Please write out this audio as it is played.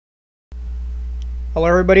Hello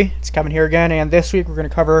everybody, it's Kevin here again, and this week we're going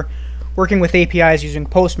to cover working with APIs using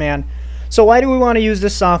Postman. So why do we want to use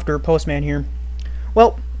this software, Postman here?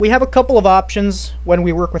 Well, we have a couple of options when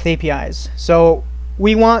we work with APIs. So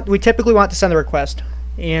we typically want to send the request,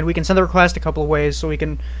 and we can send the request a couple of ways.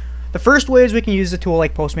 The first way is we can use a tool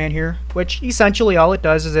like Postman here, which essentially all it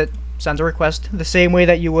does is it sends a request the same way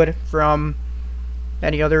that you would from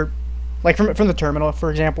any other, like from the terminal, for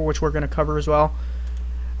example, which we're going to cover as well.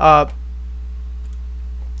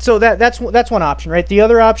 So that's one option, right? The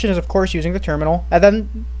other option is, of course, using the terminal, and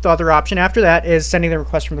then the other option after that is sending the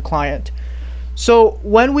request from the client. So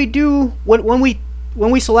when we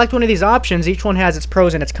select one of these options, each one has its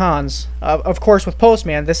pros and its cons. Of course, with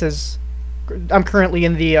Postman, I'm currently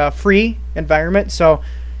in the free environment, so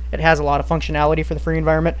it has a lot of functionality for the free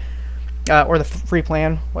environment, or the free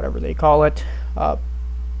plan, whatever they call it, and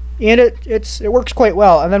it works quite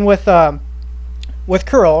well. And then with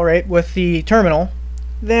curl, right, with the terminal,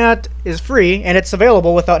 that is free, and it's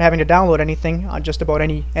available without having to download anything on just about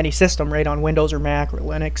any system, right, on Windows or Mac or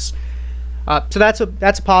Linux. So that's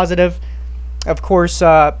a positive. Of course,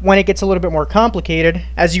 when it gets a little bit more complicated,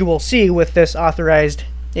 as you will see with this authorized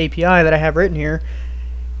API that I have written here,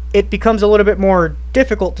 it becomes a little bit more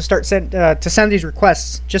difficult to send these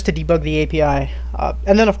requests just to debug the API.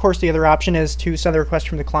 And then, of course, the other option is to send the request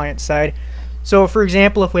from the client side. So, for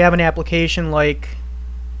example, if we have an application like,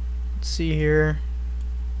 let's see here.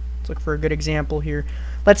 Let's look for a good example here.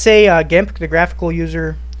 Let's say GIMP, the graphical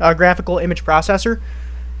image processor.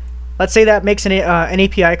 Let's say that makes an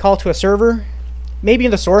API call to a server. Maybe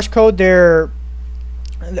in the source code they're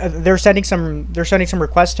sending some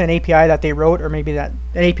requests to an API that they wrote, or maybe an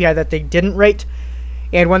API that they didn't write.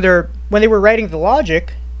 And when they were writing the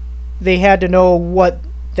logic, they had to know what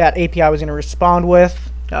that API was going to respond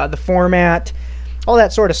with, the format, all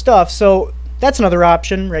that sort of stuff. So that's another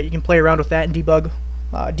option, right? You can play around with that and debug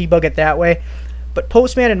it that way. But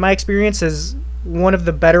Postman, in my experience, is one of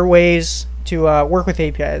the better ways to work with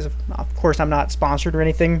APIs. Of course, I'm not sponsored or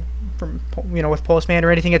anything with Postman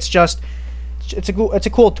or anything. It's a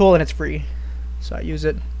cool tool, and it's free, so I use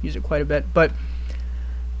it quite a bit. But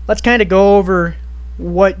let's kind of go over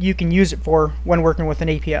what you can use it for when working with an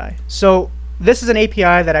API. So this is an API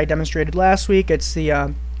that I demonstrated last week. It's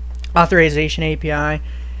the authorization API,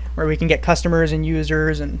 where we can get customers and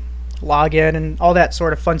users and login and all that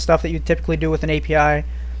sort of fun stuff that you typically do with an API.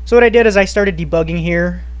 So what I did is I started debugging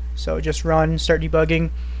here. So just start debugging,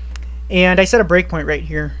 and I set a breakpoint right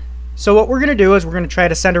here. So what we're going to do is we're going to try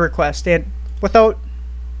to send a request, and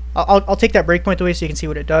I'll take that breakpoint away so you can see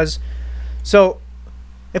what it does. So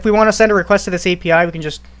if we want to send a request to this API, we can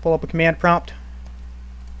just pull up a command prompt,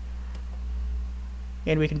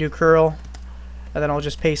 and we can do curl, and then I'll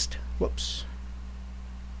just paste, whoops,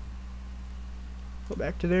 go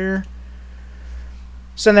back to there,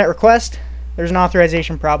 send that request. There's an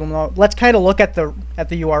authorization problem though. Let's kind of look at the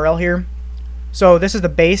URL here. So this is the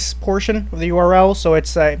base portion of the URL. So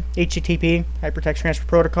it's HTTP, Hypertext Transfer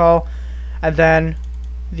Protocol, and then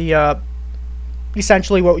the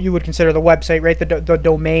essentially what you would consider the website, right? The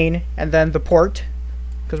domain, and then the port,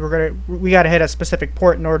 because we got to hit a specific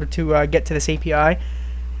port in order to get to this API.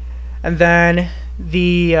 And then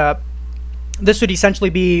this would essentially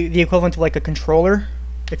be the equivalent of like a controller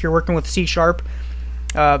if you're working with C#.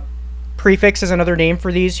 Prefix is another name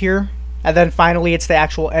for these here, and then finally it's the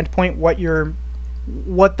actual endpoint,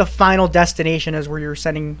 what the final destination is where you're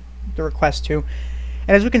sending the request to.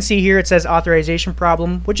 And as we can see here, it says authorization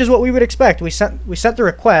problem, which is what we would expect. We sent the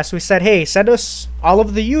request. We said, hey, send us all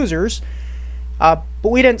of the users, but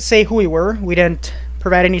we didn't say who we were. We didn't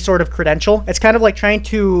provide any sort of credential. It's kind of like trying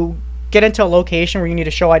to get into a location where you need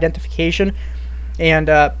to show identification, and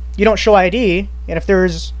you don't show ID, and if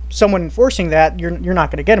there's someone enforcing that, you're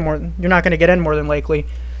not going to get in more than likely.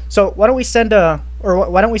 So why don't we set a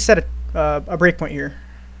breakpoint here,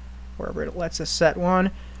 wherever it lets us set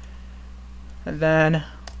one, and then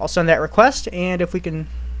I'll send that request. And if we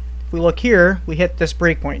look here, we hit this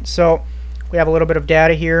breakpoint. So we have a little bit of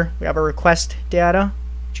data here. We have our request data,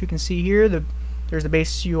 which you can see here. There's the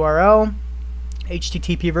base URL,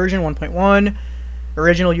 HTTP version 1.1,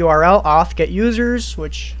 original URL auth get users,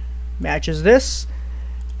 which matches this.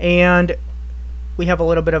 And we have a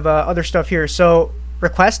little bit of other stuff here. So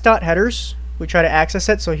request.headers, we try to access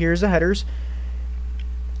it. So here's the headers.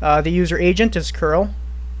 The user agent is curl.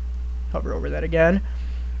 Hover over that again.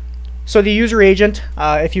 So the user agent,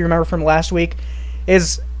 if you remember from last week,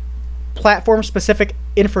 is platform specific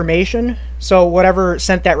information. So whatever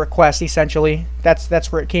sent that request, essentially,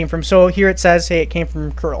 that's where it came from. So here it says, hey, it came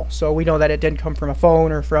from curl. So we know that it didn't come from a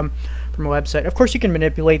phone or from a website. Of course, you can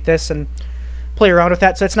manipulate this and play around with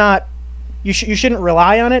that. So it's not you shouldn't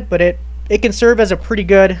rely on it, but it can serve as a pretty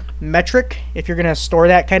good metric if you're going to store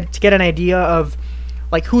that, kind of to get an idea of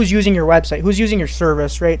like who's using your website, who's using your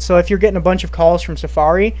service, right? So if you're getting a bunch of calls from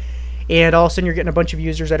Safari and all of a sudden you're getting a bunch of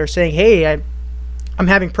users that are saying, hey, I'm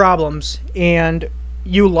having problems, and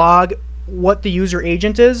you log what the user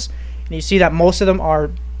agent is, and you see that most of them are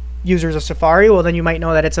users of Safari, well, then you might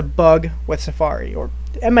know that it's a bug with Safari, or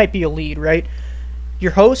it might be a lead, right?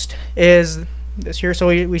 Your host is this here, so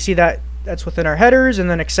we see that that's within our headers, and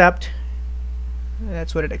then accept.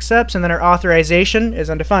 That's what it accepts, and then our authorization is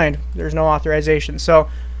undefined. There's no authorization, so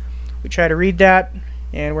we try to read that,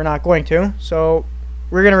 and we're not going to. So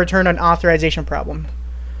we're going to return an authorization problem.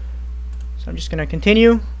 So I'm just going to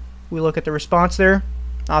continue. We look at the response there,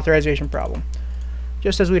 authorization problem,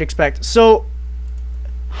 just as we'd expect. So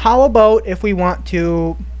how about if we want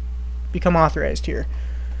to become authorized here?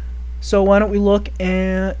 So why don't we look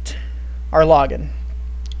at our login?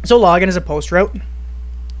 So login is a post route.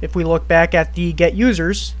 If we look back at the get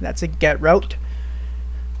users, that's a get route.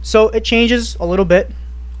 So it changes a little bit.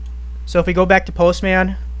 So if we go back to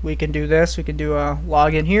Postman, we can do this. We can do a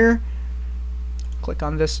login here. Click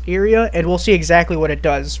on this area, and we'll see exactly what it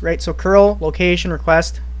does, right? So curl, location,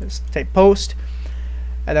 request, type post,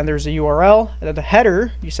 and then there's a URL, and then the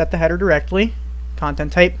header, you set the header directly,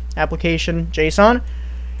 content type, application, JSON,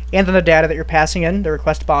 and then the data that you're passing in, the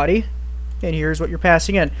request body, and here's what you're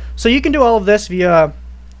passing in. So you can do all of this via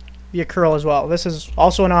curl as well. This is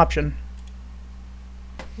also an option.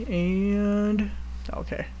 And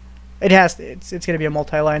okay, it's going to be a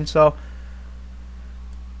multi-line, so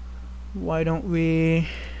why don't we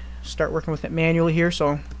start working with it manually here?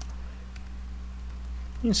 So you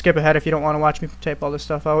can skip ahead if you don't want to watch me type all this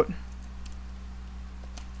stuff out.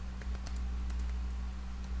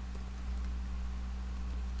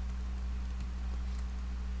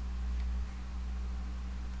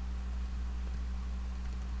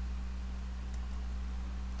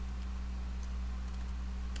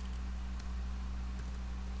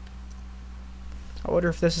 I wonder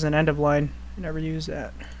if this is an end of line. I never use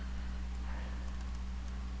that.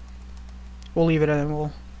 We'll leave it and then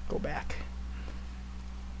we'll go back.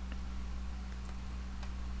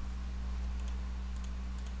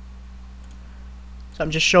 So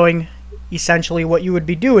I'm just showing essentially what you would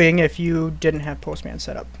be doing if you didn't have Postman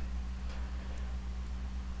set up.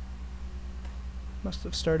 Must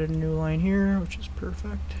have started a new line here, which is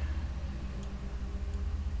perfect.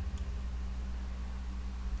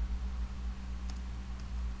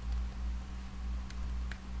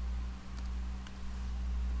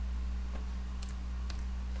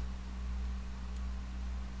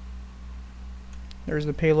 There's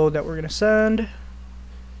the payload that we're going to send.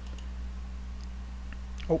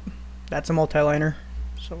 Oh, that's a multi-liner,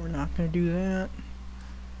 so we're not going to do that.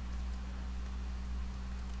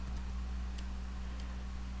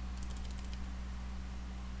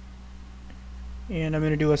 And I'm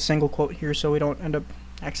going to do a single quote here so we don't end up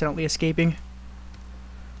accidentally escaping.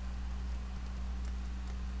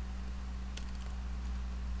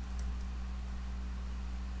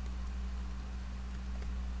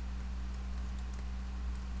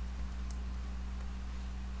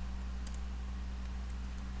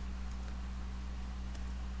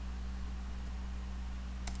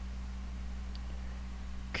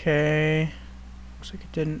 Okay, looks like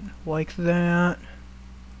it didn't like that.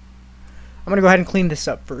 I'm gonna go ahead and clean this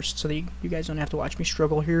up first so that you guys don't have to watch me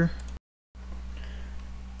struggle here.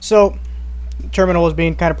 So the terminal was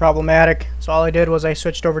being kind of problematic, so all I did was I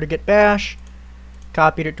switched over to Git Bash,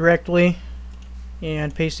 copied it directly,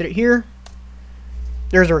 and pasted it here.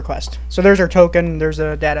 There's a request. So there's our token, there's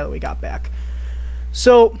the data that we got back.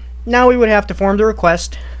 So now we would have to form the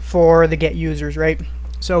request for the get users, right?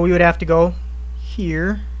 So we would have to go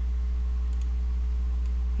here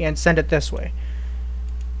and send it this way.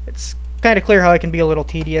 It's kind of clear how it can be a little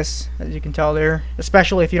tedious, as you can tell there,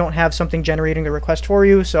 especially if you don't have something generating the request for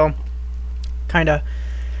you. So kind of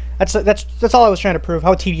that's all I was trying to prove,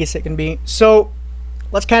 how tedious it can be. So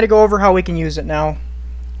let's kind of go over how we can use it now.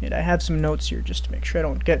 And I have some notes here just to make sure I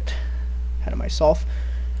don't get ahead of myself.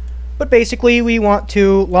 But basically we want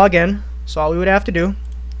to log in, so all we would have to do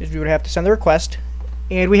is we would have to send the request,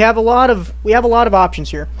 and we have a lot of options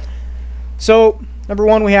here. So number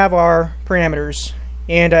one, we have our parameters,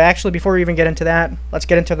 and actually before we even get into that, let's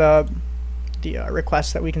get into the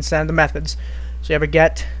requests that we can send, the methods. So you have a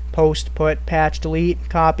get, post, put, patch, delete,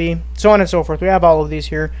 copy, so on and so forth. We have all of these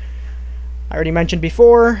here. I already mentioned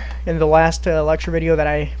before in the last lecture video that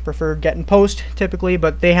I prefer get and post typically,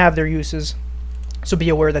 but they have their uses, so be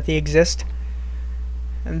aware that they exist.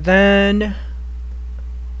 And then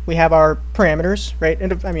we have our parameters, right?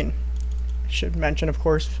 And I mean, I should mention, of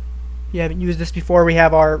course, you haven't used this before, we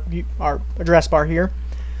have our address bar here.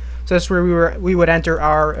 So this is where we would enter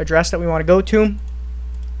our address that we want to go to.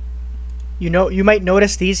 You might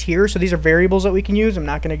notice these here. So these are variables that we can use. I'm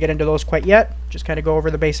not going to get into those quite yet. Just kind of go over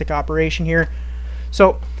the basic operation here.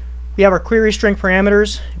 So we have our query string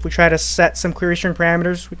parameters. If we try to set some query string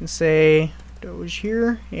parameters, we can say Doge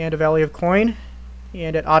here and a value of coin,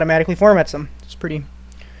 and it automatically formats them. It's pretty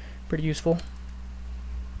useful.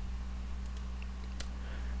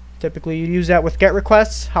 Typically you use that with GET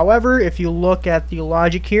requests. However, if you look at the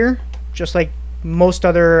logic here, just like most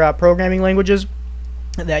other programming languages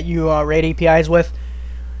that you write APIs with,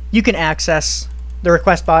 you can access the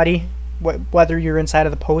request body whether you're inside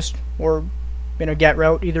of the post or in a GET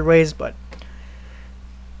route, either ways. But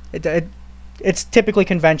it's typically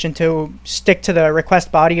convention to stick to the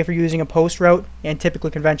request body if you're using a post route, and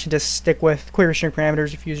typically convention to stick with query string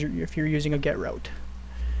parameters if you're using a GET route.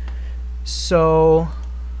 So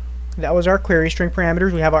that was our query string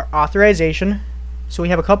parameters. We have our authorization. So we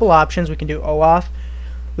have a couple options. We can do OAuth.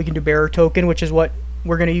 We can do bearer token, which is what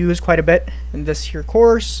we're going to use quite a bit in this here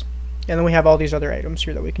course. And then we have all these other items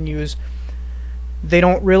here that we can use. They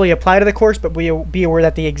don't really apply to the course, but be aware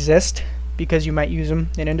that they exist because you might use them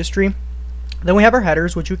in industry. Then we have our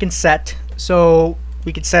headers, which we can set. So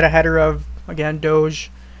we could set a header of, again, Doge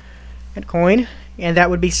and coin, and that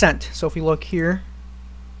would be sent. So if we look here,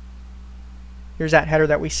 here's that header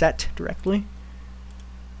that we set directly.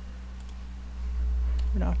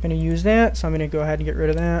 We're not going to use that, so I'm going to go ahead and get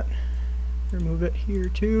rid of that. Remove it here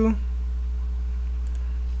too.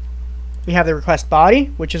 We have the request body,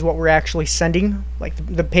 which is what we're actually sending, like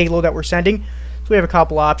the payload that we're sending. So we have a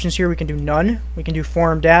couple options here. We can do none. We can do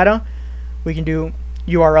form data. We can do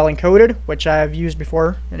URL encoded, which I've used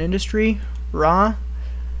before in industry. Raw,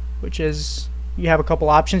 which is, you have a couple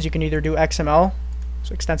options. You can either do XML,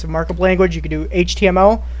 so extensive markup language. You can do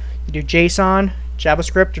HTML. You do JSON,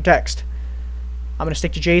 JavaScript, or text. I'm going to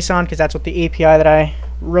stick to JSON because that's what the API that I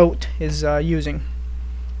wrote is using.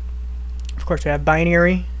 Of course, we have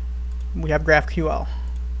binary. We have GraphQL.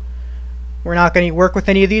 We're not going to work with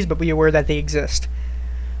any of these, but be aware that they exist.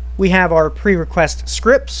 We have our pre-request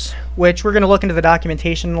scripts, which we're going to look into the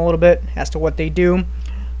documentation in a little bit as to what they do.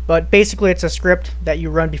 But basically, it's a script that you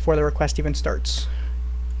run before the request even starts.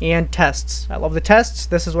 And tests. I love the tests.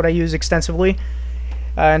 This is what I use extensively.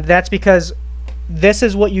 And that's because this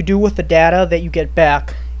is what you do with the data that you get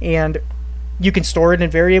back. And you can store it in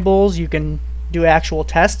variables. You can do actual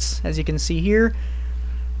tests, as you can see here.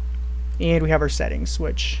 And we have our settings,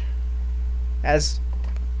 which, as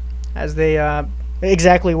they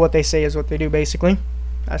exactly what they say is what they do basically.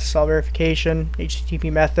 SSL verification,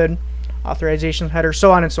 HTTP method, authorization header,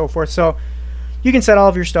 so on and so forth. So you can set all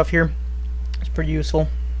of your stuff here. It's pretty useful.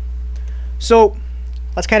 So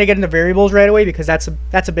let's kind of get into variables right away because that's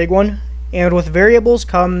a big one. And with variables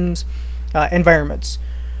comes environments.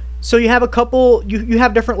 So you have a couple, you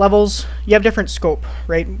have different levels, you have different scope,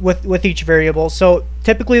 right, with each variable. So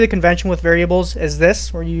typically the convention with variables is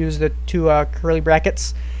this, where you use the two curly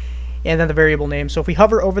brackets and then the variable name. So if we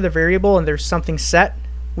hover over the variable and there's something set,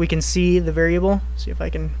 we can see the variable. See if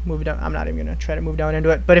I can move it down. I'm not even going to try to move down into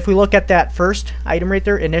it. But if we look at that first item right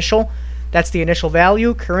there, initial, that's the initial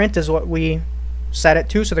value. Current is what we set it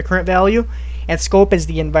to, so the current value. And scope is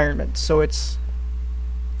the environment. So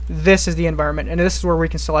this is the environment, and this is where we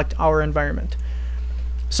can select our environment.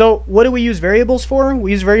 So what do we use variables for?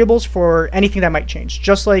 We use variables for anything that might change,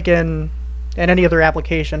 just like in any other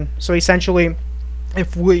application. So essentially,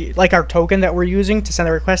 if we, like our token that we're using to send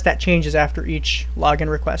a request, that changes after each login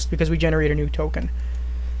request because we generate a new token.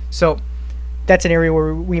 So that's an area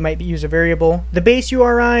where we might use a variable. The base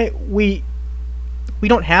URI, we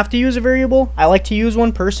don't have to use a variable. I like to use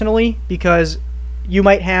one personally because you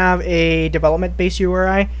might have a development base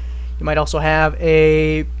URI. You might also have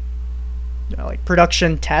a like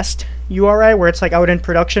production test URI where it's like out in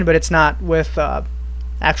production, but it's not with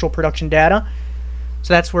actual production data.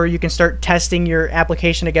 So that's where you can start testing your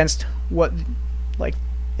application against what, like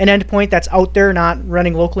an endpoint that's out there, not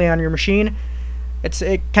running locally on your machine.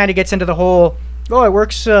 It kind of gets into the whole, oh, it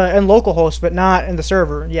works in localhost, but not in the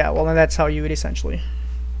server. Yeah, well, then that's how you would essentially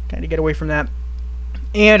kind of get away from that.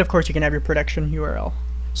 And of course, you can have your production URL.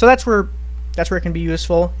 So that's where it can be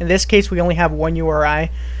useful. In this case, we only have one URI,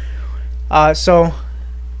 so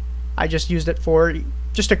I just used it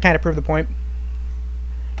just to kind of prove the point.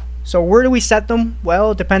 So where do we set them?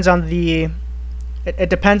 Well, it depends on the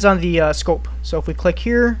scope. So if we click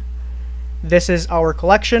here, this is our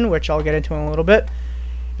collection, which I'll get into in a little bit.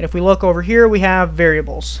 And if we look over here, we have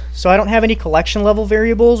variables. So I don't have any collection level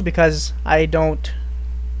variables because I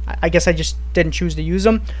guess I just didn't choose to use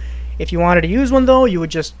them. If you wanted to use one though, you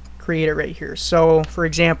would just create create it right here. So for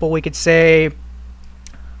example, we could say,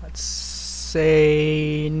 let's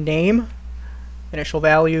say name, initial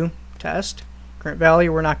value, test, current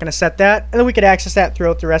value. We're not going to set that, and then we could access that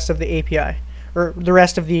throughout the rest of the API, or the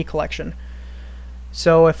rest of the collection.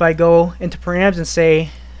 So if I go into params and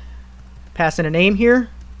say, pass in a name here,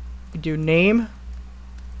 we do name,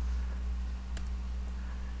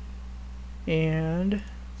 and if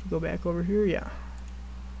you go back over here, yeah,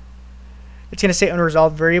 it's going to say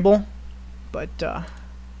unresolved variable, but that's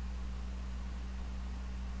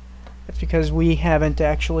because we haven't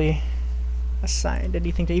actually assigned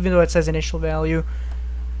anything to, even though it says initial value.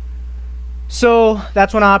 So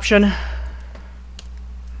that's one option.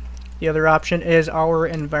 The other option is our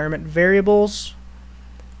environment variables.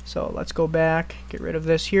 So let's go back, get rid of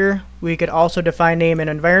this here. We could also define name and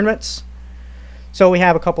environments. So we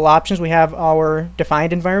have a couple options. We have our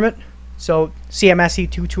defined environment. So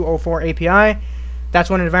CMSE2204 API,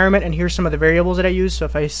 that's one environment, and here's some of the variables that I use. So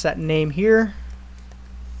if I set name here,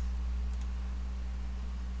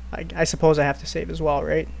 I suppose I have to save as well,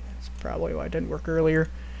 right? That's probably why it didn't work earlier.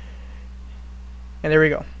 And there we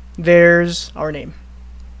go. There's our name.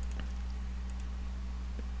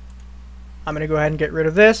 I'm going to go ahead and get rid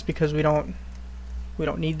of this because we don't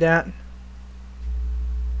need that.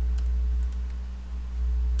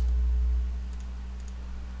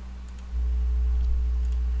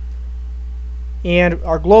 And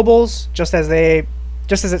our globals, just as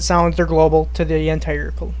it sounds, they're global to the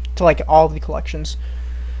entire, to like all of the collections.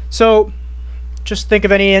 So just think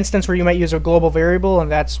of any instance where you might use a global variable,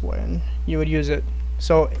 and that's when you would use it.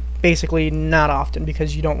 So basically not often,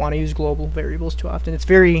 because you don't want to use global variables too often. It's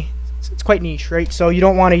quite niche, right? So you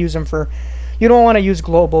don't want to use them for, you don't want to use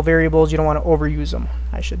global variables, you don't want to overuse them.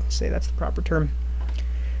 I should say that's the proper term.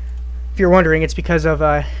 If you're wondering, it's because of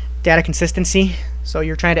data consistency. So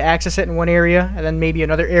you're trying to access it in one area, and then maybe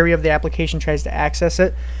another area of the application tries to access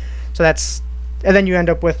it. So that's, and then you end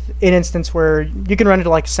up with an instance where you can run into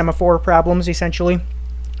like semaphore problems, essentially.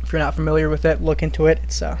 If you're not familiar with it, look into it.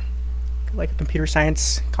 It's like a computer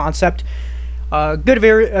science concept. A good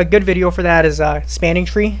video for that is Spanning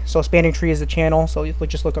Tree. So Spanning Tree is the channel. So you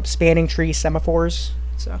just look up Spanning Tree semaphores.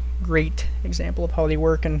 It's a great example of how they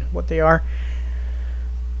work and what they are.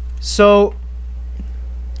 So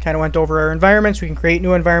kind of went over our environments. We can create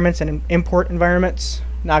new environments and import environments.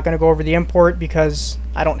 Not going to go over the import because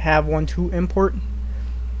I don't have one to import.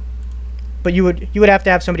 But you would have to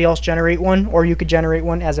have somebody else generate one, or you could generate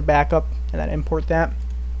one as a backup and then import that.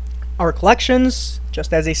 Our collections,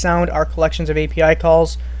 just as they sound, are collections of API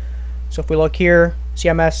calls. So if we look here,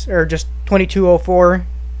 CMS, or just 2204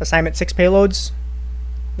 assignment 6 payloads,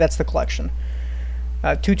 that's the collection.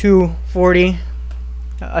 2240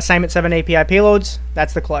 assignment 7 API payloads,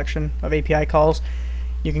 that's the collection of API calls.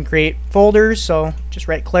 You can create folders, so just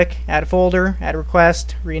right click, add a folder, add a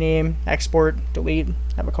request, rename, export, delete.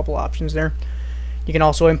 Have a couple options there. You can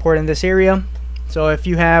also import in this area. So if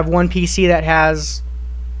you have one PC that has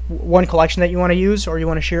one collection that you want to use, or you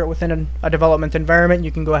want to share it within a development environment,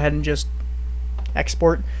 you can go ahead and just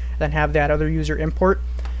export, then have that other user import.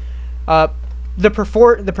 The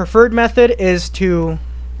preferred method is to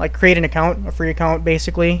like create an account, a free account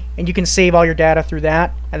basically, and you can save all your data through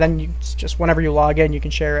that, and then just whenever you log in, you can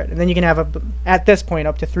share it. And then you can have at this point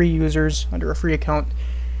up to 3 users under a free account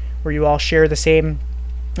where you all share the same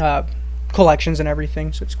collections and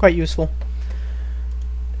everything. So it's quite useful.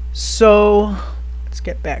 So let's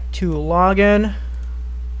get back to login.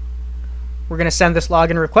 We're going to send this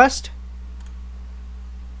login request.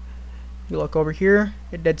 You look over here,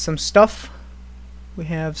 it did some stuff. We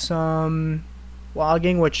have some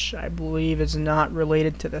logging, which I believe is not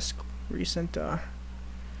related to this recent.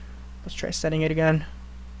 Let's try setting it again.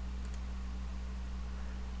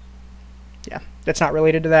 Yeah, that's not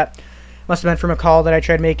related to that. Must have been from a call that I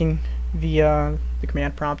tried making via the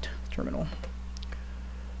command prompt terminal.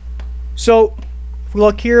 So if we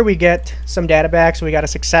look here, we get some data back. So we got a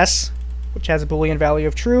success, which has a Boolean value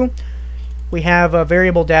of true. We have a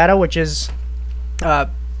variable data, which is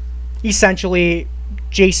essentially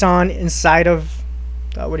JSON inside of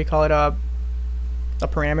what do you call it, a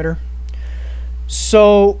parameter.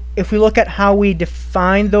 So if we look at how we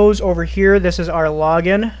define those over here, this is our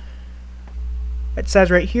login. It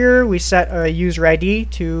says right here we set a user ID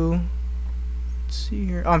to, let's see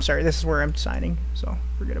here, oh, I'm sorry, this is where I'm signing, so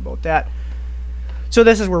forget about that. So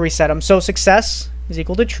this is where we set them. So success is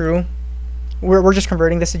equal to true. We're just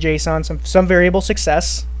converting this to JSON. Some variable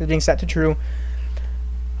success is being set to true.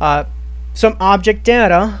 Some object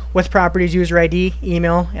data with properties user ID,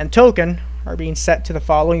 email, and token are being set to the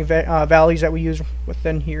following values that we use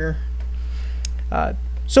within here.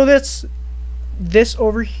 So this this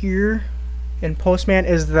over here in Postman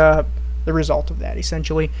is the result of that,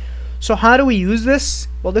 essentially. So how do we use this?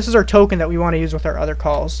 Well, this is our token that we want to use with our other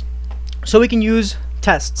calls. So we can use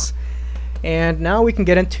tests. And now we can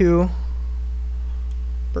get into,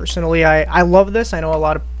 personally, I love this. I know a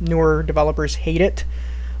lot of newer developers hate it,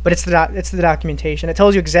 but it's the documentation. It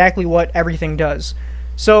tells you exactly what everything does.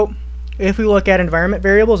 So if we look at environment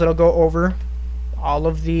variables, it'll go over all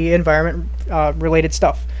of the environment related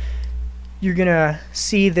stuff. You're gonna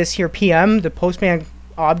see this here PM, the Postman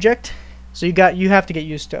object. So you have to get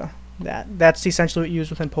used to that. That's essentially what you use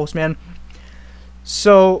within Postman.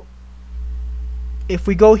 So if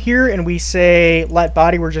we go here and we say let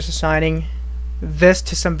body, we're just assigning this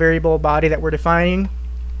to some variable body that we're defining,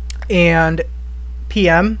 and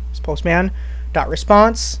PM is Postman dot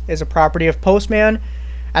response is a property of Postman,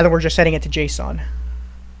 and then we're just setting it to JSON.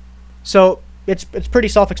 So it's pretty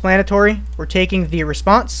self-explanatory. We're taking the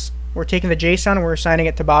response, we're taking the JSON, and we're assigning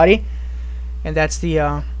it to body, and that's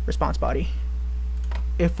the response body.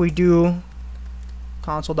 If we do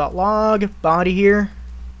console.log body here,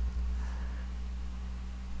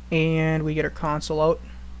 and we get our console out,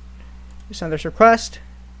 we send this request,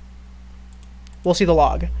 we'll see the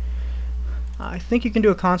log. I think you can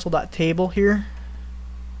do a console.table here.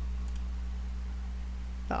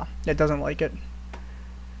 Oh, it doesn't like it.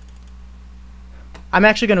 I'm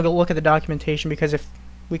actually going to go look at the documentation, because if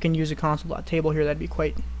we can use a console.table here, that'd be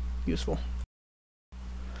quite useful.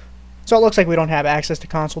 So it looks like we don't have access to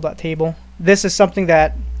console.table. This is something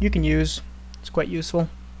that you can use. It's quite useful.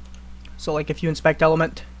 So like if you inspect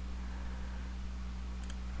element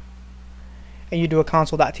and you do a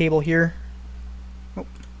console.table here. Oh.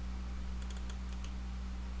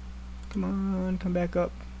 Come on, come back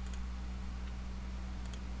up.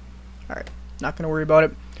 Alright, not going to worry about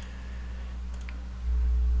it.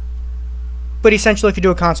 But essentially, if you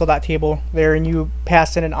do a console.table there and you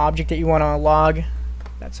pass in an object that you want to log,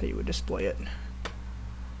 that's how you would display it.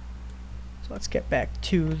 So let's get back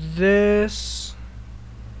to this.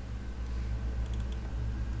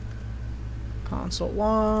 Console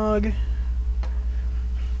log.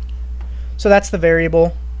 So that's the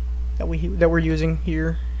variable that we're using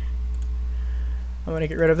here. I'm going to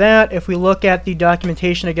get rid of that. If we look at the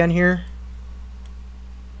documentation again here,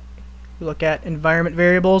 we look at environment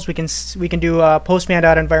variables. We can do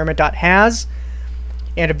postman.environment.has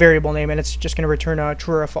and a variable name, and it's just going to return a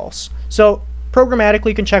true or a false. So programmatically,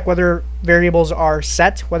 you can check whether variables are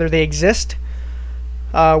set, whether they exist.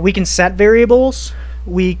 We can set variables.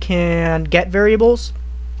 We can get variables,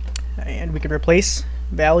 and we can replace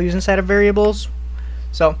values inside of variables.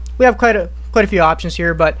 So we have quite a few options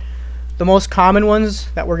here, but the most common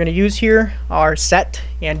ones that we're going to use here are set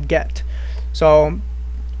and get. So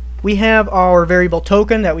we have our variable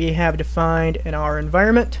token that we have defined in our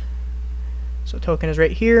environment. So token is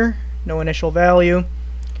right here, no initial value.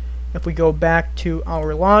 If we go back to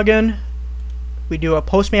our login, we do a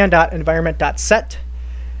postman.environment.set.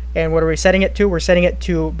 And what are we setting it to? We're setting it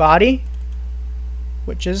to body,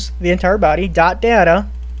 which is the entire body, .data.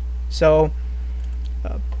 So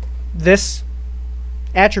this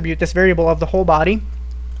attribute, this variable of the whole body,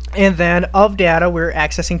 and then of data, we're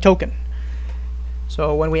accessing token.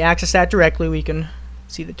 So when we access that directly, we can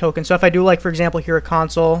see the token. So if I do, like for example here, a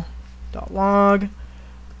console.log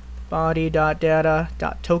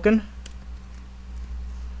body.data.token,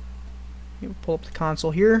 we'll pull up the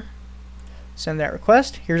console here, send that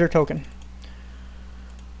request. Here's our token.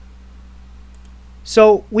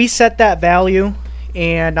 So we set that value,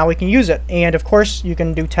 and now we can use it. And of course, you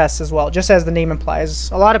can do tests as well, just as the name implies.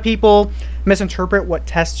 A lot of people misinterpret what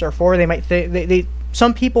tests are for. They might think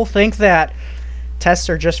some people think that tests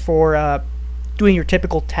are just for doing your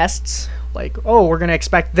typical tests, like, oh, we're going to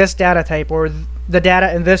expect this data type or the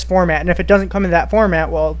data in this format, and if it doesn't come in that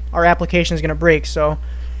format, well, our application is going to break, so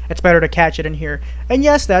it's better to catch it in here. And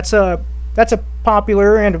yes, that's a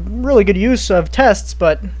popular and really good use of tests,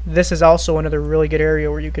 but this is also another really good area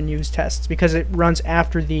where you can use tests, because it runs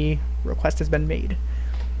after the request has been made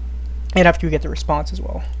and after you get the response as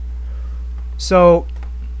well. So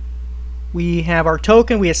we have our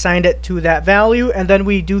token, we assigned it to that value, and then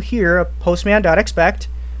we do here a postman.expect.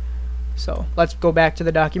 So let's go back to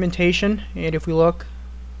the documentation, and if we look,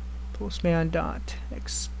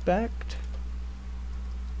 postman.expect,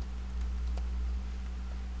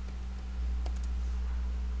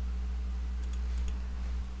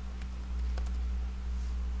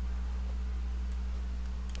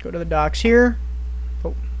 go to the docs here,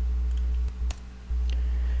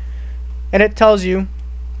 and it tells you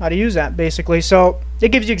how to use that basically. So it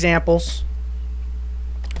gives you examples.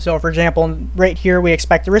 So for example, right here we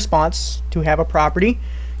expect the response to have a property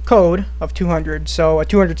code of 200. So a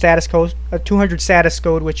 200 status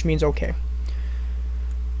code, which means OK.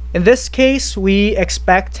 In this case, we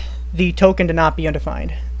expect the token to not be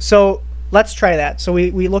undefined. So let's try that. So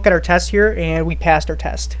we look at our test here, and we passed our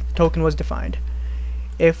test. The token was defined.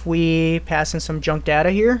 If we pass in some junk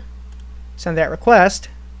data here, send that request,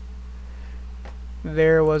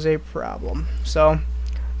 there was a problem. So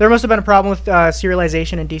there must have been a problem with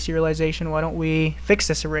serialization and deserialization. Why don't we fix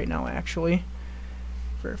this right now, actually?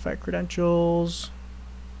 Verify credentials.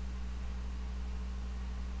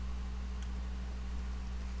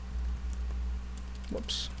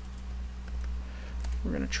 Whoops.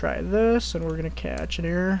 We're going to try this, and we're going to catch an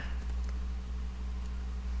error.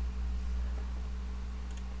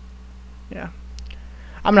 Yeah.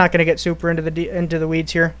 I'm not going to get super into the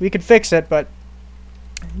weeds here. We could fix it, but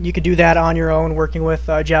you could do that on your own working with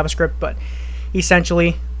JavaScript. But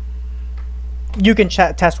essentially, you can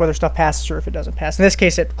test whether stuff passes or if it doesn't pass. In this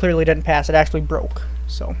case, it clearly didn't pass. It actually broke.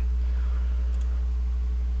 So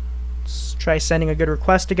let's try sending a good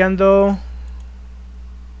request again, though.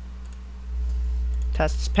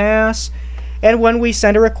 Tests pass, and when we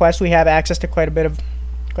send a request, we have access to quite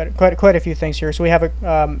a few things here. So we have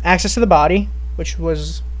access to the body, which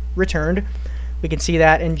was returned. We can see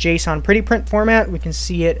that in JSON pretty print format. We can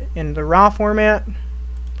see it in the raw format.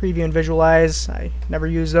 Preview and visualize. I never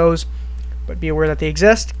use those, but be aware that they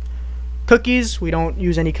exist. Cookies. We don't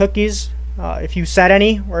use any cookies. If you set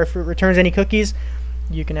any, or if it returns any cookies,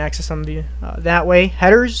 you can access them that way.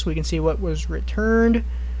 Headers. We can see what was returned.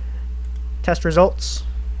 Test results,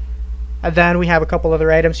 and then we have a couple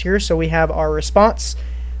other items here. So we have our response.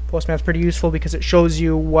 Postman's pretty useful because it shows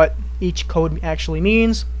you what each code actually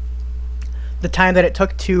means, the time that it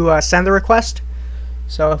took to send the request.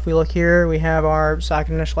 So if we look here, we have our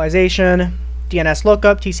socket initialization, DNS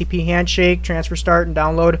lookup, TCP handshake, transfer start, and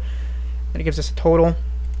download, and it gives us a total.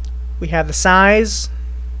 We have the size,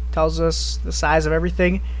 tells us the size of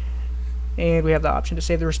everything, and we have the option to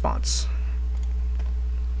save the response.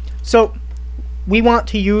 So we want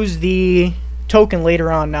to use the token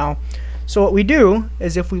later on now. So what we do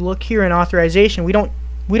is, if we look here in authorization, we don't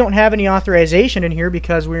have any authorization in here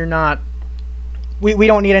because we don't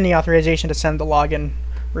need any authorization to send the login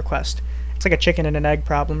request. It's like a chicken and an egg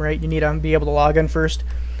problem, right? You need to be able to log in first.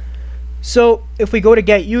 So if we go to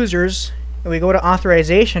get users and we go to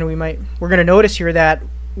authorization, we're going to notice here that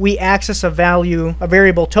we access a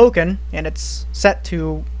variable token, and it's set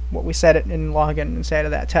to what we set it in login inside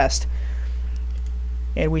of that test.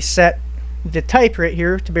 And we set the type right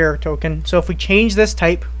here to bearer token. So if we change this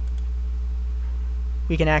type,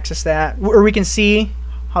 we can access that, or we can see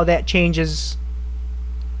how that changes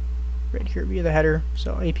right here via the header.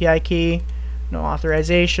 So API key, no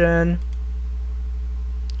authorization,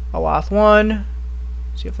 auth1.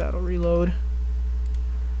 See if that'll reload.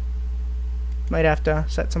 Might have to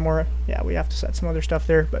set some more. Yeah, we have to set some other stuff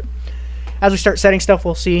there. But as we start setting stuff,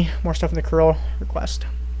 we'll see more stuff in the curl request.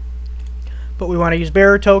 But we want to use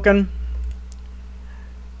bearer token,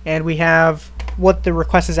 and we have what the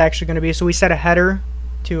request is actually going to be. So we set a header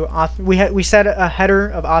to we set a header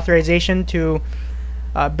of authorization to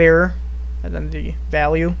bearer, and then the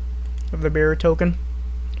value of the bearer token.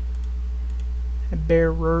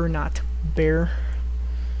 Bearer, not bear.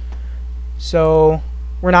 So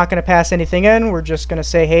we're not going to pass anything in. We're just going to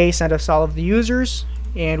say, hey, send us all of the users,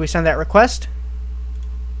 and we send that request.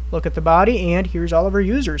 Look at the body, and here's all of our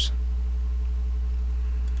users.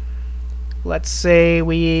 Let's say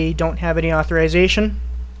we don't have any authorization.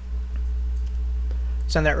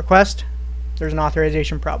 Send that request. There's an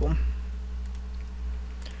authorization problem.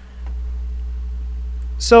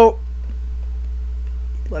 So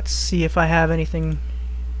let's see if I have anything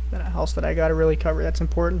else that I got to really cover that's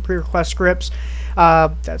important. Pre-request scripts.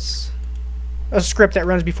 That's a script that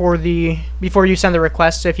runs before you send the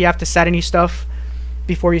request. So if you have to set any stuff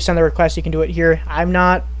before you send the request, you can do it here. I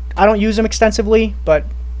don't use them extensively, but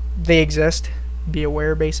they exist. Be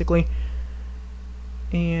aware, basically.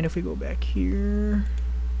 And if we go back here,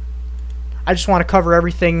 I just want to cover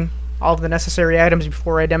everything, all of the necessary items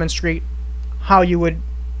before I demonstrate how you would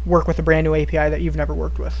work with a brand new API that you've never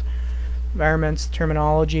worked with. Environments,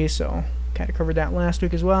 terminology, so kind of covered that last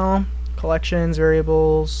week as well. Collections,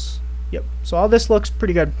 variables, yep. So all this looks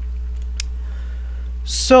pretty good.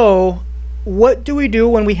 So what do we do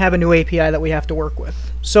when we have a new API that we have to work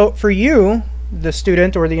with? So for you, the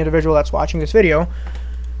student or the individual that's watching this video,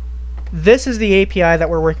 this is the API that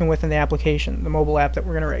we're working with in the application, the mobile app that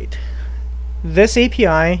we're going to write. This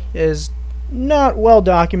API is not well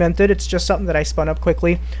documented. It's just something that I spun up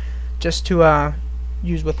quickly just to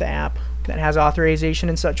use with the app that has authorization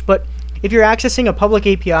and such. But if you're accessing a public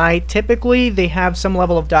API, typically they have some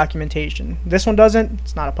level of documentation. This one doesn't.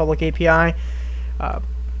 It's not a public API.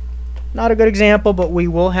 Not a good example, but we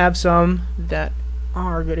will have some that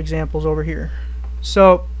are good examples over here.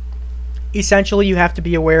 So essentially you have to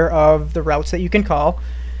be aware of the routes that you can call.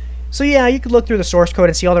 So yeah, you could look through the source code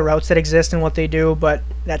and see all the routes that exist and what they do, but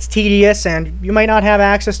that's tedious and you might not have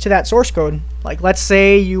access to that source code. Like let's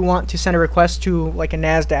say you want to send a request to like a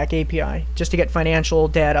NASDAQ API just to get financial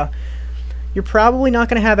data. You're probably not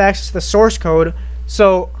going to have access to the source code,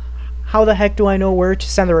 so how the heck do I know where to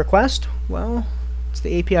send the request? Well, it's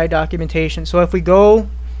the API documentation. So if we go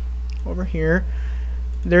over here,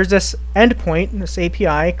 there's this endpoint, this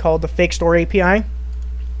API called the fake store API.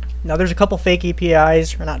 Now there's a couple fake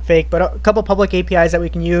APIs, or not fake, but a couple public APIs that we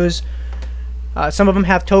can use. Some of them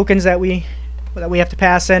have tokens that we have to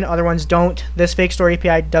pass in, other ones don't. This fake store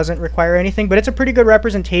API doesn't require anything, but it's a pretty good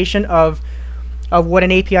representation of what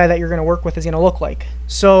an API that you're going to work with is going to look like.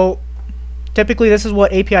 So typically this is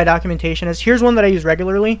what API documentation is. Here's one that I use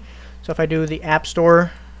regularly. So if I do the App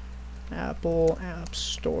Store, Apple App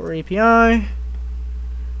Store API,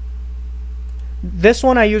 this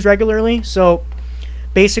one I use regularly. So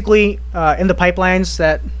basically in the pipelines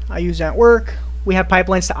that I use at work, we have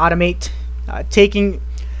pipelines to automate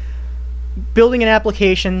building an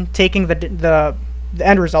application, taking the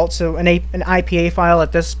end result, so an IPA file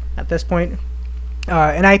at this point,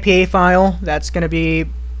 an IPA file that's going to be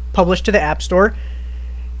published to the App Store,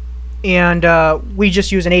 and we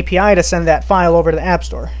just use an API to send that file over to the App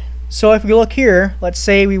Store. So if we look here, let's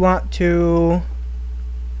say we want to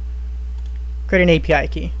create an API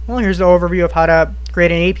key. Well, here's the overview of how to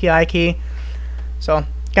create an API key. So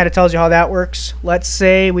kind of tells you how that works. Let's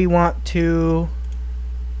say we want to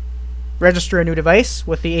register a new device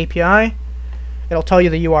with the API. It'll tell you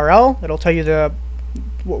the URL. It'll tell you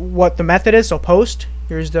what the method is. So post.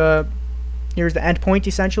 Here's the endpoint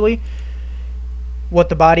essentially. What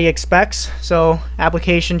the body expects. So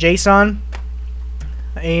application JSON,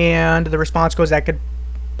 and the response codes that could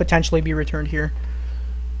potentially be returned here.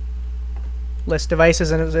 List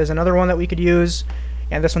devices is another one that we could use,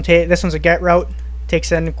 and this one's a get route.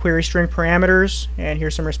 Takes in query string parameters, and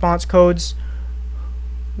here's some response codes.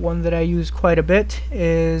 One that I use quite a bit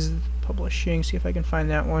is publishing. See if I can find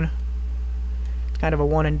that one. It's kind of a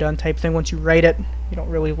one and done type thing. Once you write it, you don't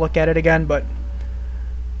really look at it again, but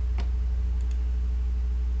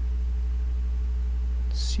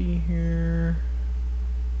let's see here.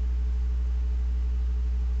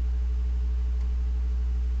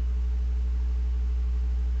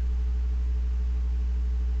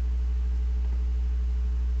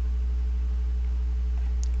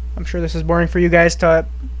 I'm sure this is boring for you guys to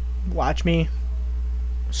watch me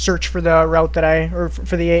search for the route that or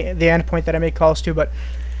for the endpoint that I make calls to, but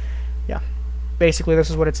yeah, basically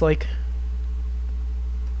this is what it's like.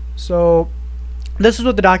 So this is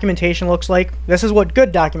what the documentation looks like. This is what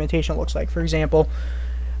good documentation looks like. For example,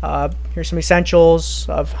 here's some essentials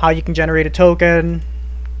of how you can generate a token,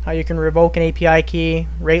 how you can revoke an API key,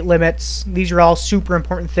 rate limits. These are all super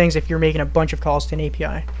important things if you're making a bunch of calls to an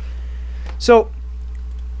API. So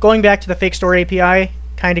going back to the fake store API,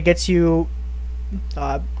 kind of gets you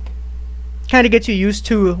used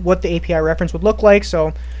to what the API reference would look like.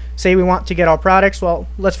 So say we want to get all products. Well,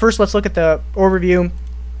 let's look at the overview.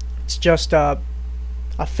 It's just a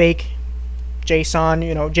fake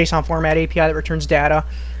JSON, JSON format API that returns data,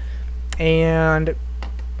 and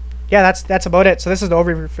yeah, that's about it. So this is the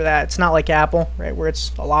overview for that. It's not like Apple, right, where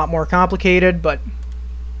it's a lot more complicated, but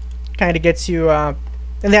kind of gets you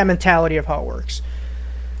in that mentality of how it works.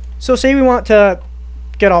 So say we want to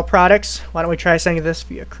get all products. Why don't we try sending this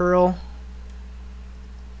via curl?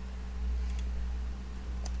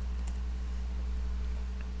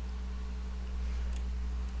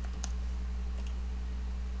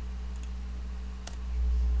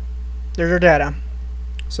 There's our data.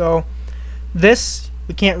 So this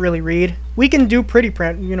we can't really read. We can do pretty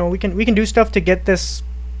print. We can do stuff to get this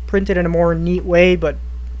printed in a more neat way, but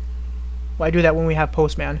why do that when we have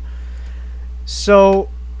Postman? So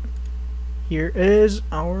here is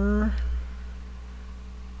our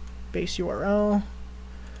base URL.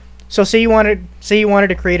 So say you wanted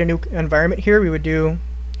to create a new environment here, we would do,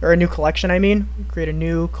 or a new collection, I mean. Create a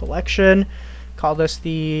new collection, call this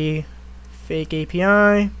the fake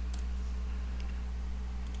API.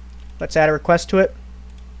 Let's add a request to it.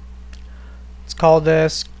 Let's call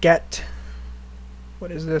this get,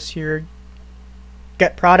 what is this here?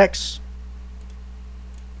 Get products.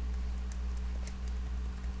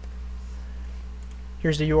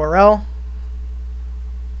 Here's the URL.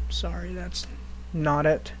 Sorry, that's not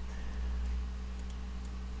it.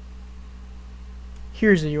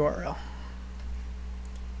 Here's the URL.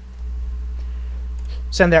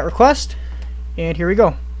 send that request, and here we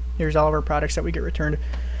go. Here's all of our products that we get returned,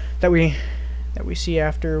 that we see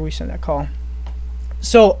after we send that call.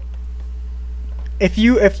 So if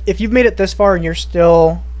you've made it this far and you're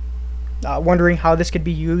still wondering how this could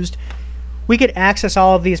be used, we could access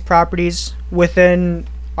all of these properties within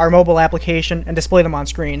our mobile application and display them on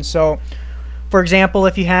screen. So for example,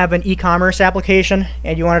 if you have an e-commerce application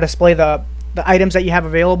and you want to display the items that you have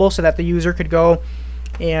available so that the user could go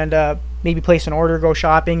and maybe place an order, go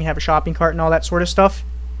shopping, have a shopping cart and all that sort of stuff,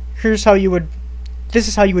 this is how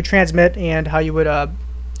you would transmit and how you would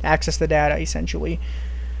access the data, essentially.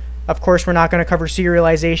 Of course, we're not going to cover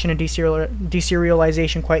serialization and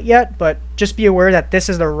deserialization quite yet, but just be aware that this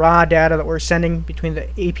is the raw data that we're sending between the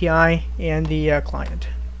API and the client.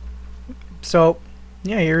 So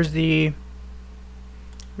yeah, here's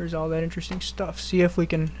all that interesting stuff. See if we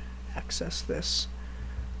can access this.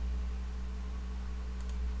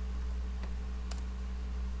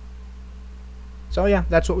 So yeah,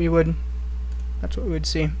 that's what we would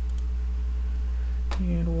see.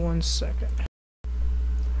 And 1 second.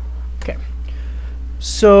 Okay,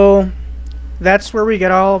 so that's where we get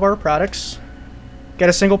all of our products. Get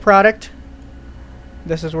a single product.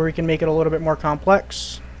 This is where we can make it a little bit more complex.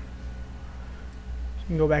 So we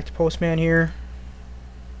can go back to Postman here.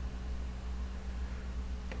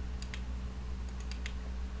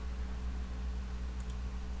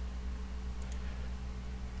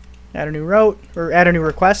 Add a new route, or add a new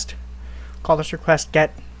request. Call this request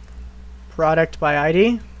get product by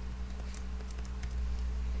ID.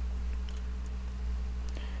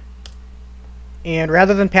 And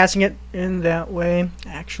rather than passing it in that way,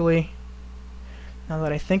 actually, now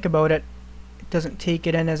that I think about it, it doesn't take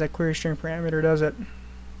it in as a query string parameter, does it?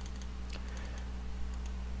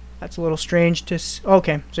 That's a little strange to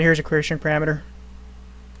okay, so here's a query string parameter.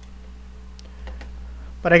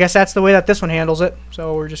 But I guess that's the way that this one handles it.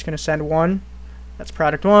 So we're just going to send 1. That's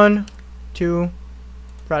product 1, 2,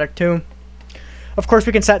 product 2. Of course,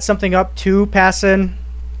 we can set something up to pass in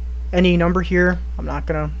any number here. I'm not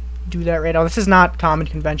going to do that right now. This is not common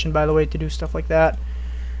convention, by the way, to do stuff like that.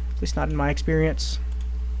 At least not in my experience.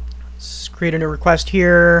 Let's create a new request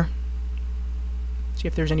here. See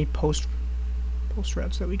if there's any post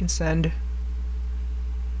routes that we can send.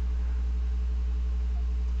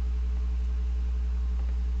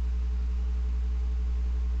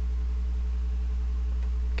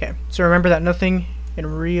 Okay, so remember that nothing in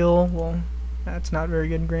real, well, that's not very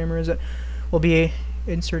good grammar, is it? Will be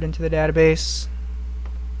inserted into the database.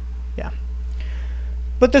 Yeah.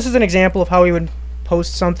 But this is an example of how we would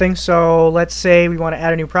post something. So let's say we want to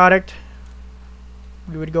add a new product.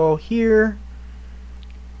 We would go here.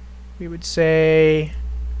 We would say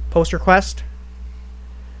post request.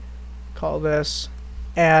 Call this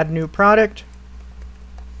add new product.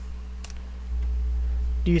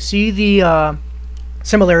 Do you see the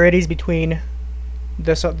similarities between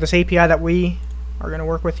this API that we are going to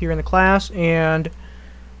work with here in the class and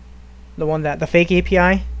the fake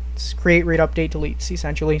API? It's create, read, update, deletes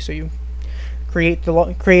essentially. So you create a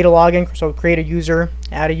login, so create a user,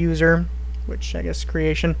 add a user, which I guess is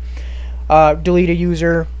creation, delete a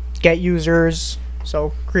user, get users,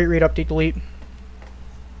 so create, read, update, delete.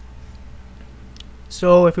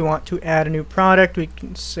 So if we want to add a new product, we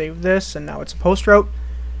can save this, and now it's a post route.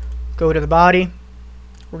 Go to the body.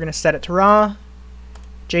 We're going to set it to raw,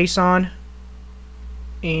 JSON,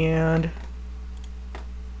 and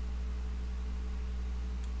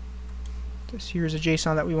this here's a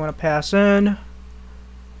JSON that we want to pass in.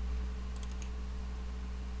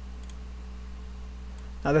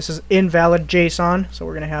 Now this is invalid JSON, so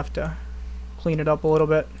we're going to have to clean it up a little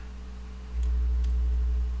bit.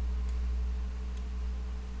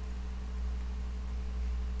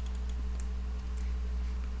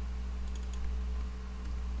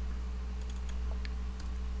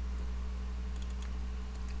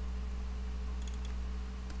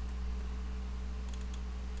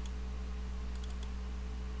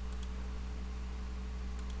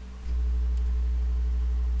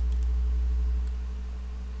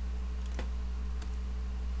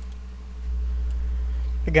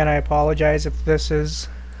 Again, I apologize if this is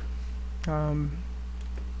not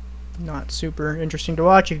super interesting to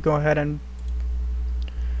watch. You can go ahead and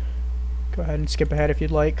skip ahead if you'd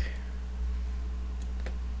like.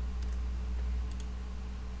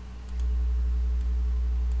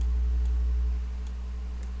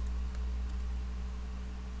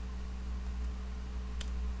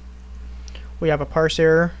 We have a parse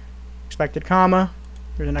error, expected comma.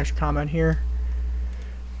 There's an extra comma in here.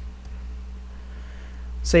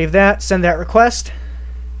 Save that, send that request,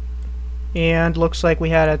 and looks like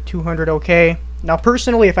we had a 200 OK. Now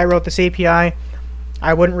personally, if I wrote this API,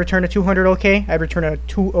 I wouldn't return a 200 OK. I'd return a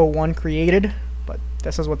 201 created, but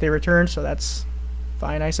this is what they returned, so that's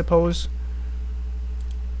fine, I suppose.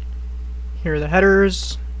 Here are the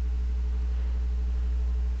headers.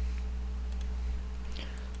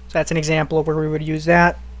 So that's an example of where we would use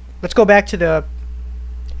that. Let's go back to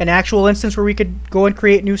an actual instance where we could go and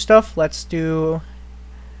create new stuff. Let's do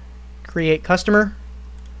create customer.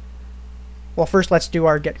 Well, first let's do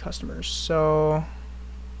our get customers. So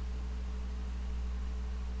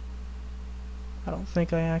I don't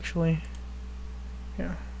think I actually,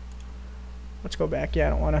 yeah. Let's go back. Yeah, I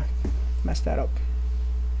don't want to mess that up.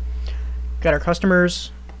 Got our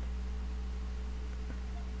customers.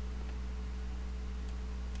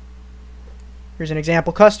 Here's an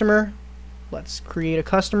example customer. Let's create a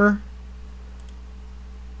customer.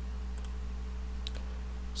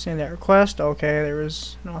 Send that request. Okay, there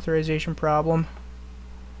was an authorization problem.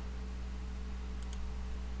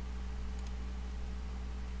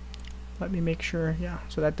 Let me make sure. Yeah,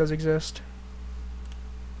 so that does exist.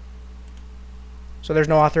 So there's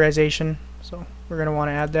no authorization, so we're going to want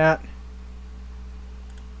to add that.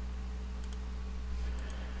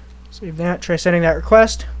 Save that. Try sending that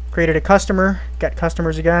request. Created a customer. Get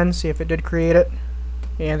customers again. See if it did create it.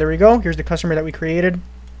 And there we go. Here's the customer that we created.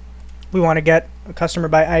 We want to get a customer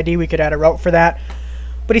by ID. We could add a route for that.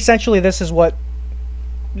 But essentially, this is what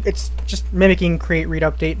it's just mimicking create, read,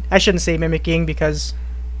 update. I shouldn't say mimicking because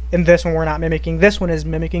in this one we're not mimicking. This one is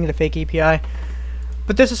mimicking the fake API.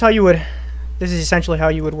 But this is how you would. This is essentially how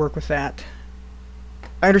you would work with that.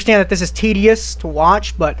 I understand that this is tedious to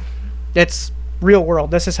watch, but it's real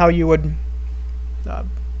world. This is how you would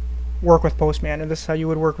work with Postman, and this is how you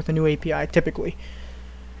would work with a new API typically.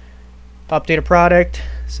 Update a product.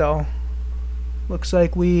 So looks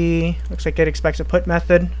like it expects a put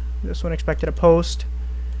method. This one expected a post.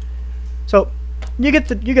 So you get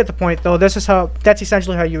the point though. That's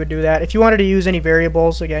essentially how you would do that. If you wanted to use any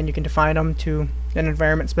variables, again, you can define them to an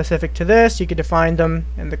environment specific to this. You could define them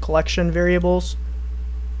in the collection variables.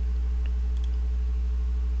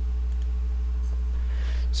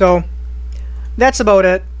 So that's about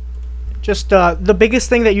it. Just the biggest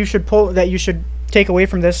thing that you should take away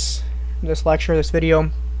from this lecture, this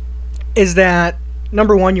video, is that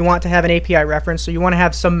number one, you want to have an API reference, so you want to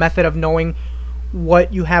have some method of knowing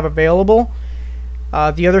what you have available.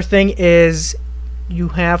 The other thing is you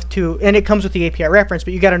have to, and it comes with the API reference,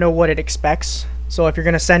 but you got to know what it expects. So if you're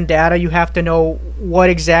going to send data, you have to know what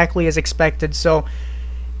exactly is expected. So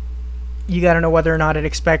you got to know whether or not it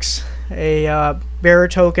expects a bearer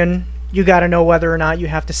token. You got to know whether or not you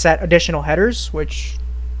have to set additional headers, which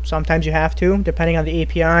sometimes you have to, depending on the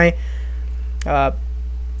API. Got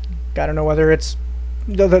to know whether it's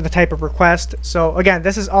the type of request. So again,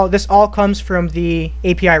 this all comes from the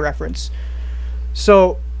API reference.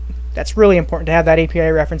 So that's really important to have that API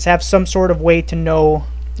reference, have some sort of way to know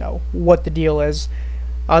what the deal is.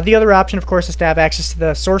 The other option, of course, is to have access to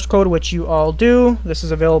the source code, which you all do. This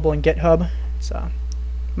is available in GitHub. It's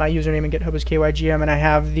my username in GitHub is KYGM, and I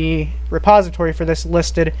have the repository for this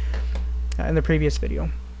listed in the previous video.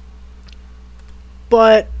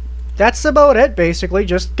 But that's about it, basically.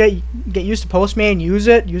 Just get used to Postman, use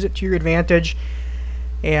it to your advantage,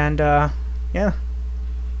 and yeah,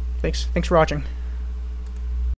 thanks for watching.